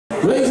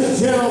Ladies and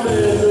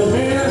gentlemen, the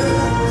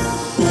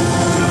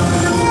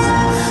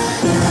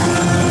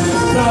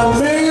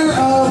mayor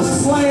of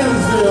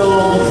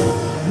Slamsville,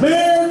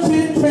 Mayor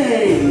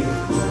Kincaid.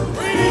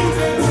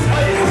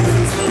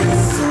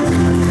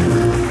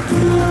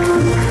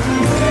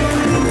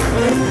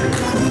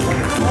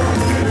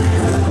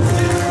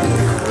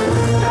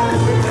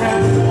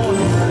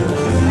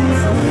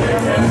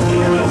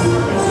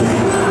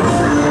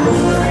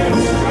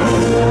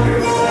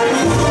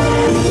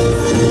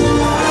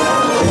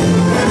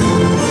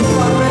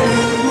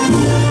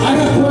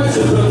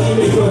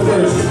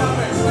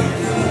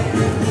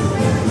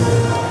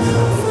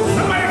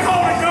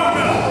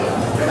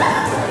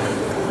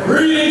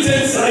 Greetings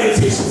and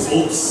salutations,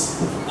 folks.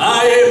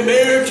 I am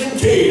Mayor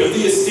Kincaid of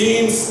the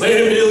esteemed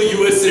Slamville,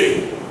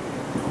 USA.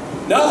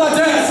 Now I'd like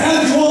to ask, how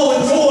did you all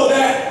enjoy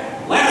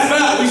that last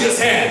bout we just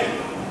had?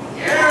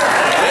 Yeah?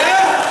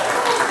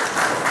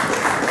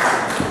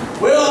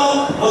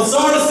 Well, I'm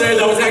sorry to say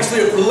that was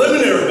actually a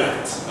preliminary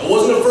bout. It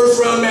wasn't a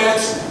first round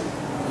match.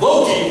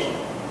 Loki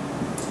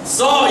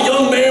saw a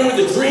young man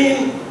with a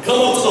dream come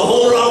up to the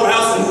Homer Opera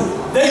House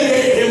and they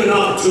gave him an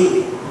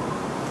opportunity.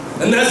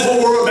 And that's what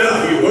we're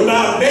about here. We're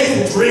about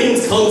making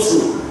dreams come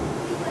true.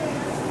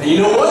 And you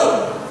know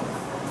what?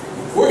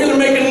 We're going to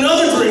make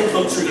another dream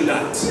come true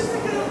tonight.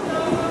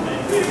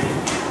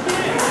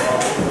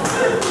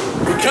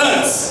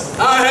 Because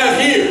I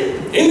have here,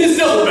 in this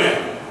double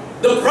bag,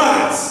 the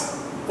prize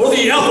for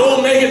the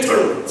Alpha Omega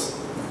tournament.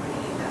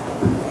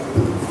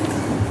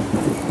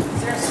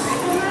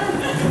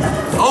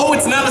 Oh,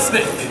 it's not a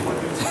snake.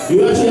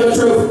 You actually have a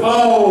trophy.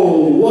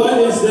 Oh, what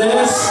is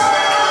this?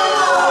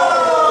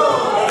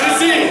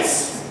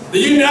 The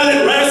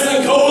United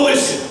Wrestling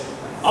Coalition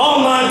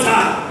online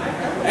title.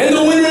 And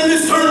the winner of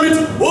this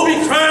tournament will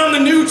be crowned the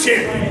new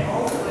champion.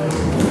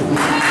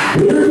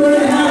 We're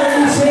going to have a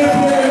new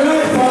champion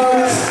tonight,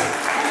 folks.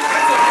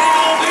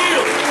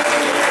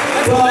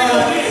 That's a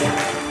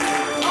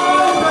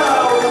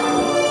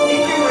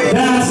big deal.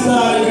 That's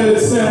not a good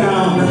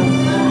sound.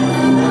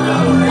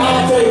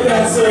 I'll take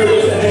that, sir,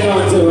 just to hang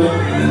on to it.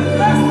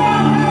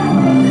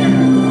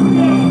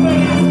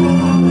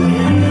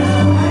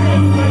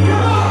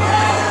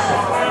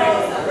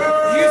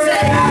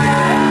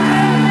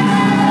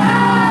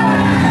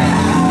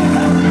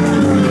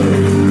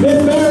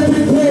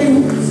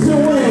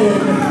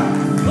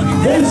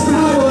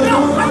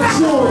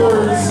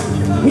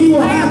 He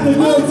will have to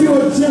go to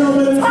a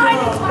gentleman in the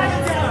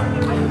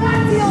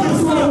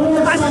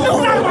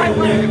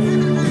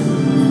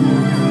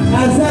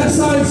as that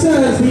sign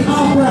says, the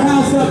Opera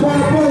House at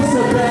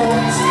Barbosa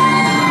built.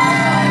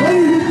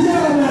 Ladies and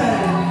gentlemen,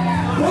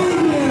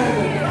 Phabian,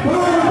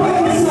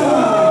 Barbosa!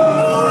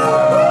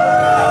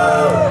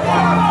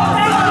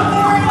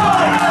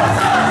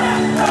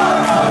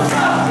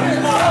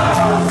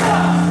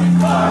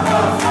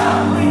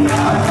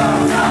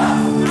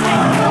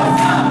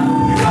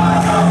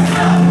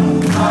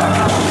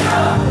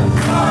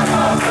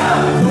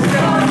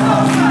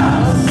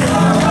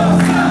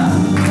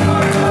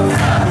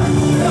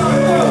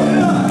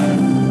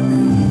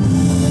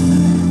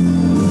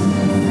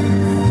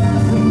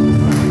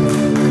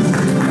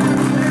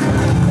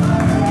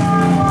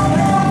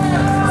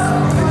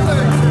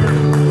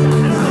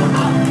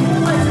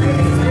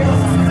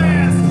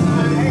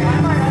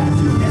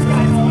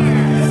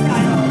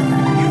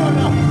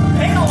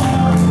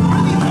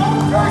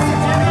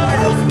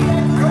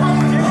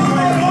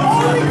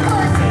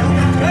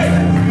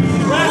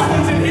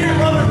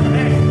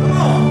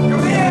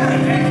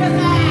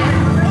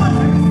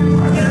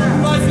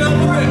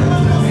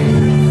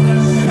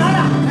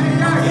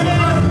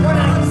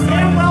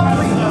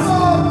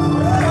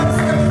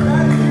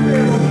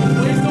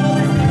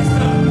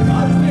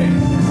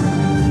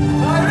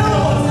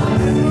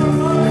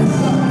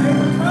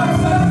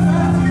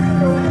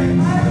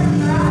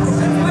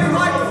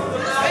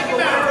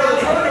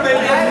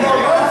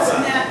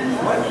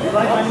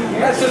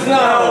 That's just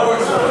not how it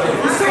works.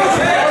 That's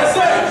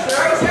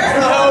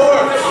not how it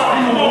works.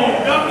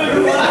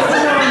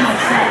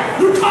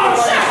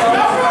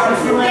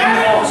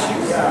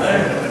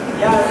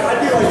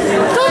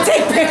 Don't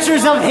take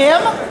pictures of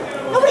him.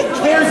 Nobody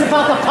cares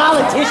about the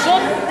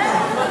politician.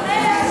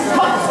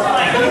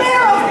 The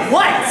mayor of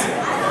what?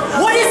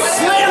 What is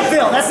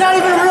Slamville? That's not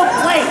even a real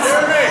place.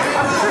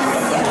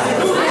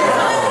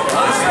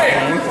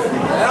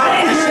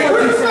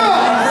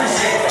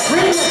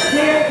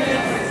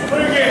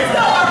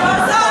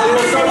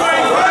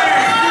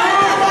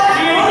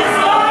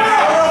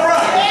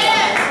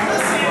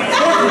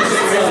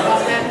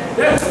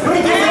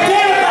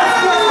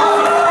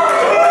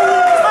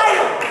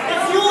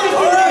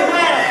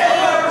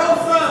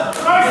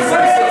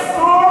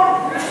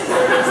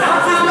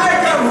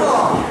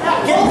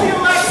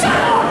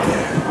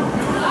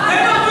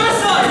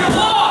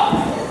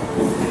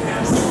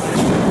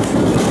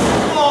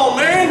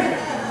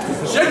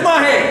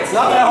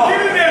 Not that hard.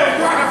 Give me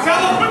that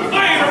Rockefeller, quit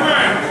playing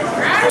around.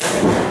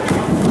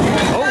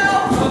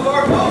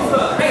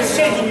 Barbosa. Hey,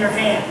 shaking your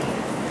hand.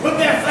 Put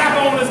that flap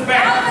on his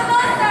back.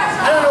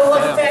 I don't know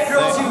what fat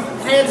girls you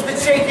hands between.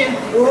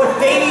 or what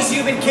babies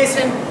you've been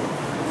kissing?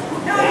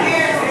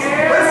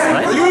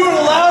 Are you even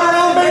allowed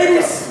around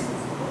babies?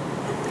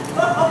 I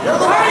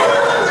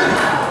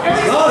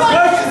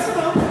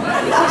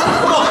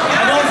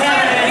don't have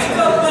an answer.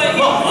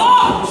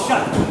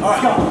 Shut up. All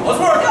right, go. Let's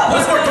work.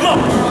 Let's work. Come on.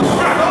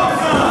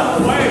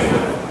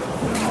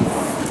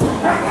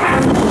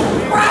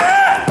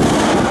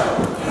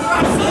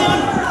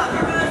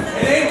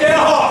 It ain't that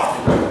hard.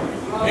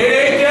 It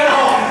ain't that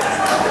hard.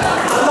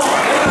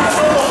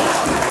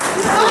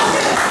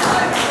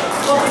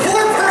 A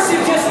poor person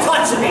just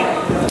touched me.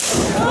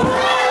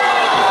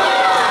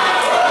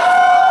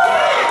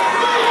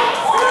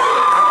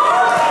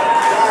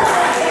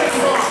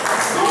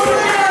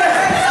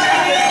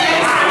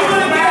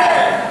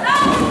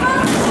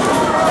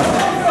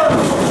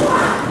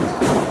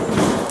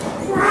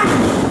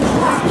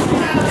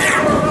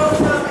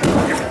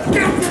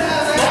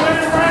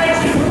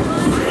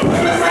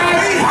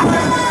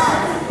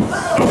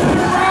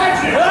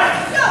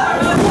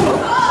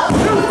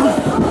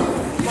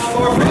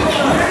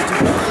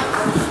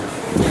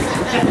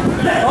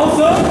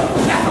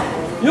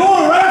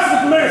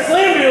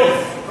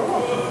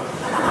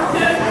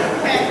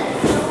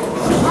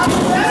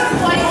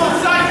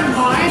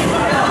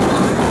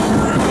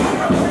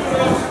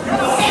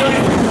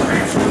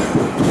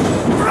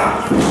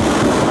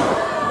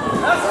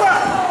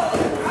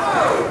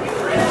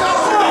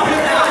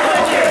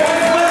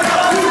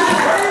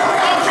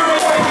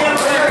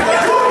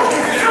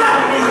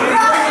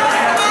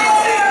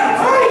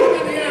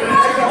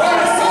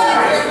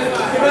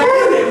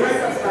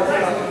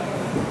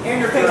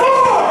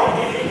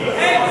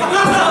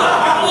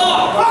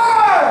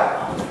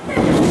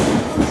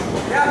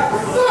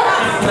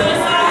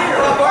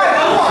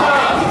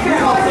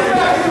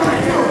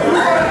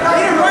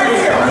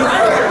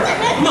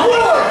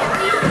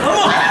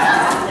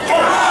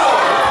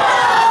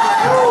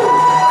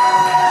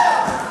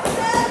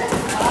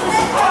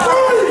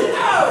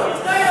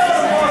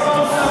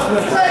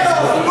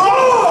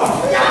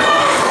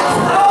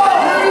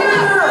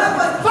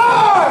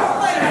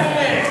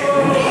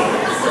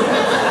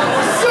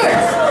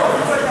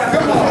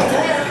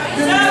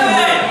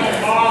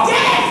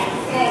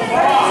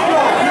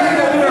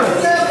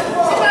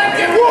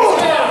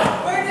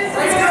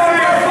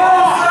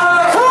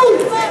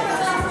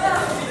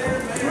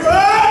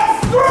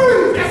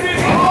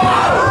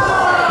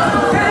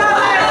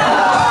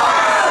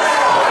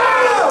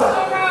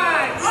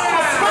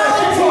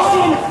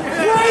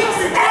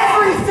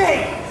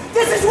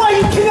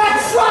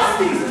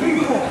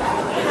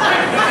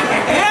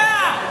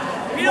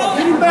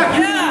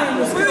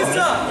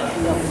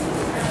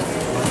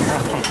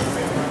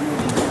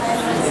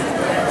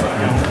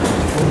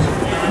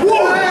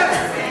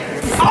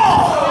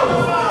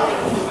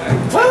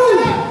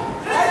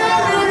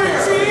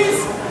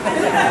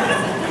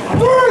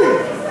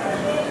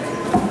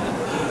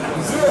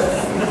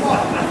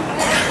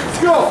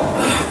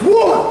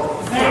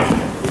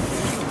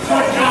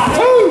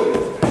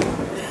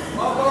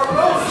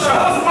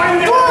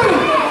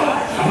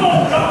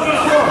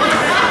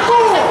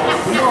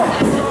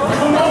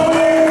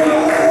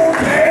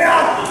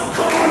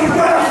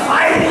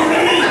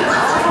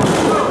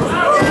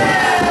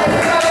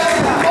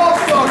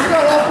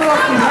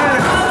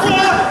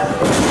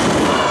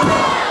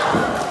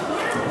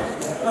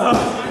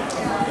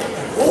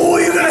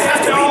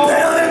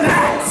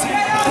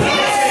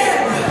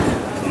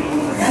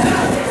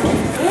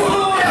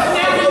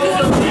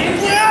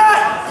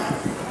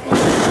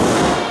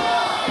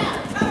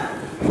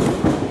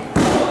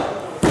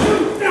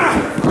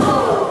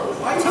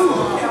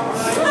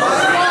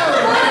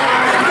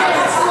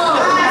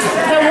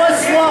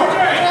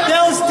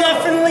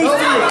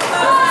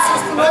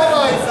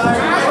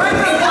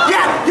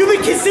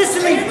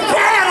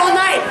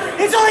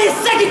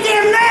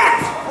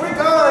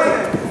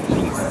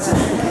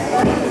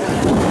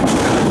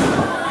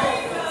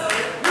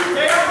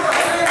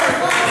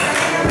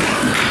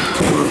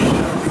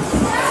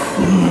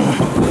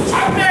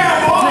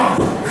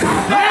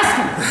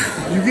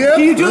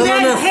 Can you do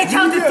that? Hey,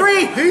 count to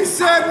three. He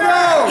said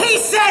no. He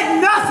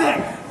said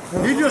nothing.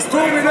 He just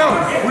told me no.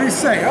 What do you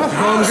say? Huh?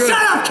 I'm good.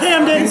 Shut up,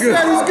 Camden. He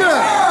said he's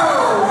good.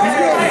 He's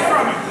good.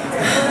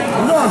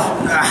 Come on.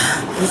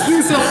 Let's do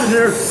something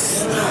here.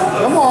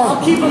 Come on.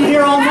 I'll keep him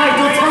here all night.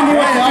 Don't tell me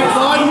what to do. I'm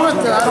fine with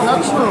that.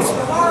 That's true.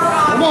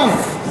 Come on.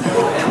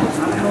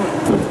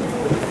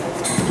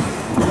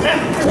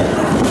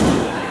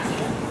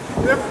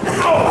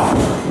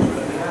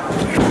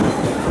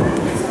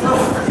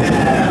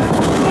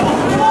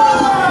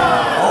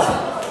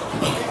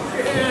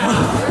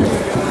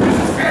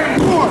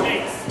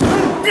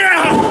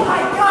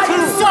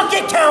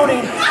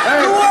 Counting.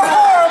 Hey, you are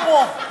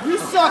horrible. You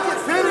suck at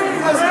pinning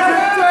because you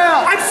kicked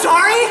out. I'm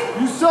sorry?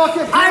 You suck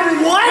at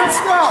pinning. I'm what?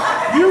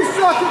 You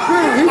suck at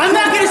pinning.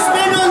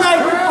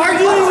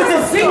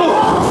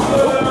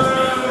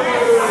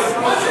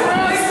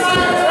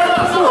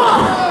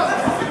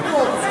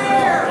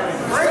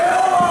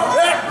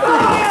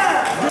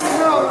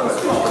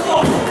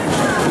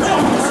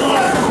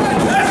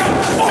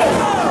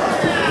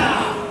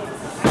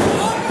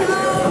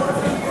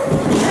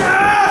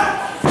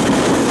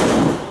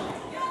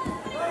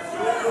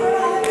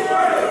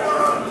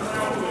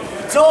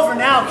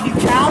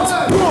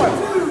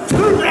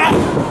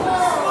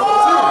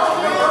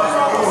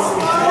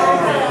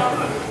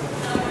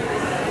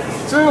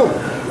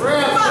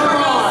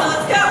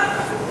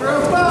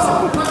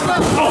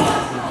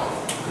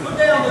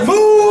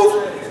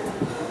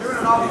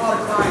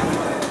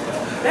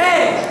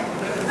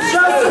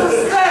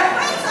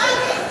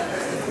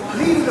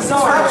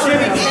 start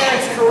Jimmy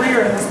Cannon's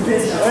career in this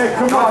business. Hey,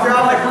 come on.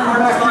 Y'all like we're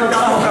back here.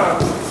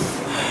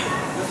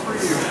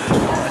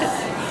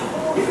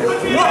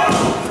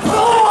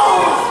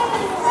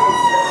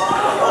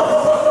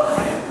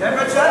 That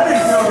much that big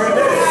feel right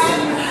there.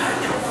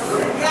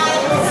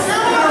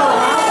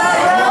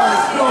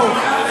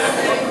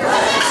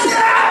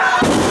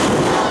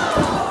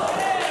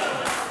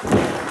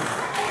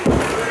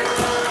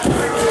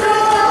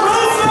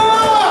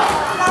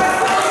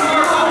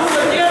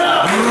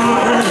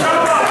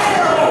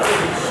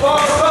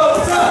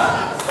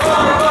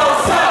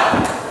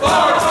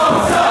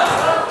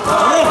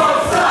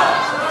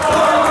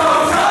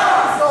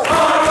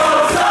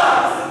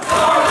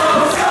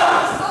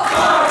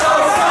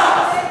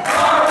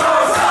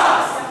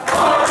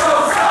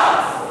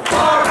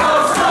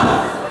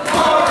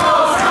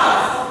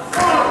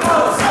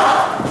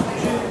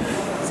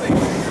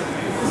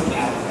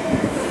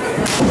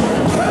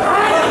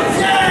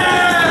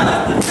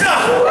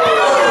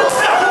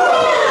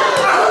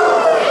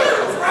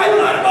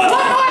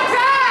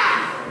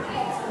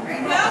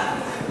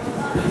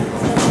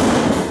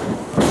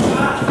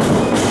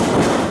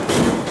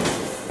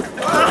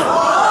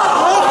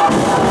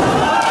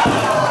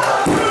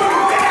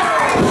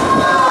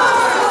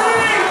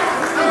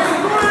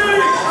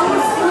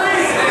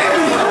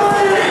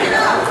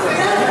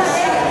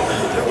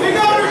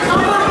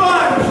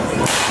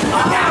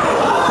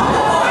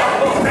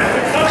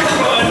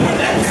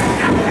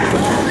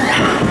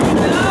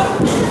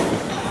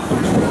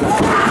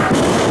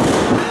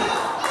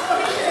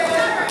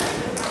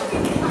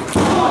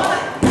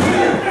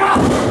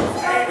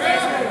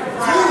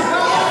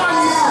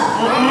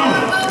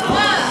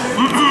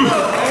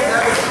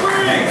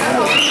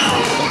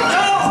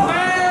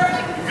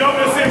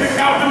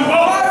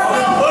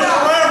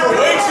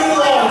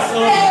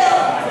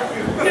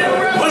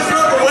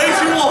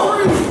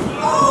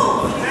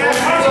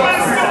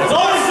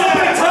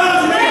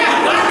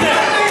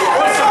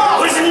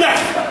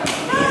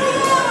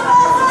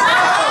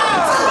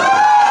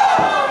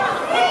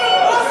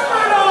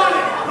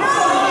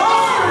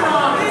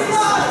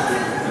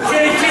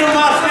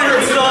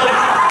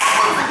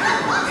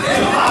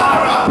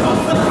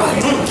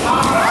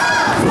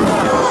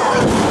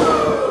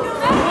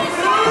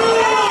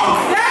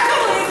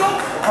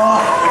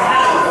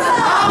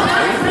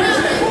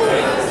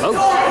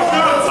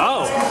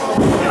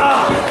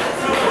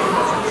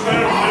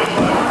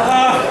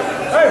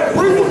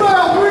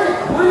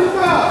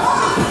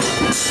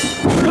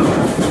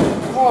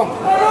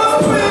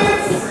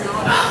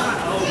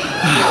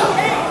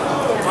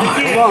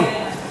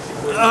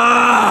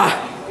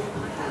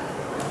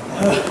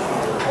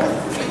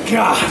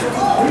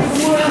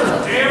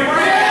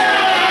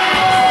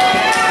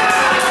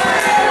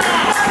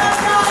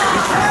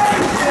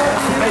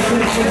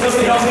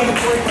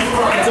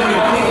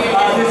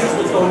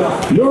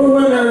 Your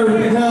winner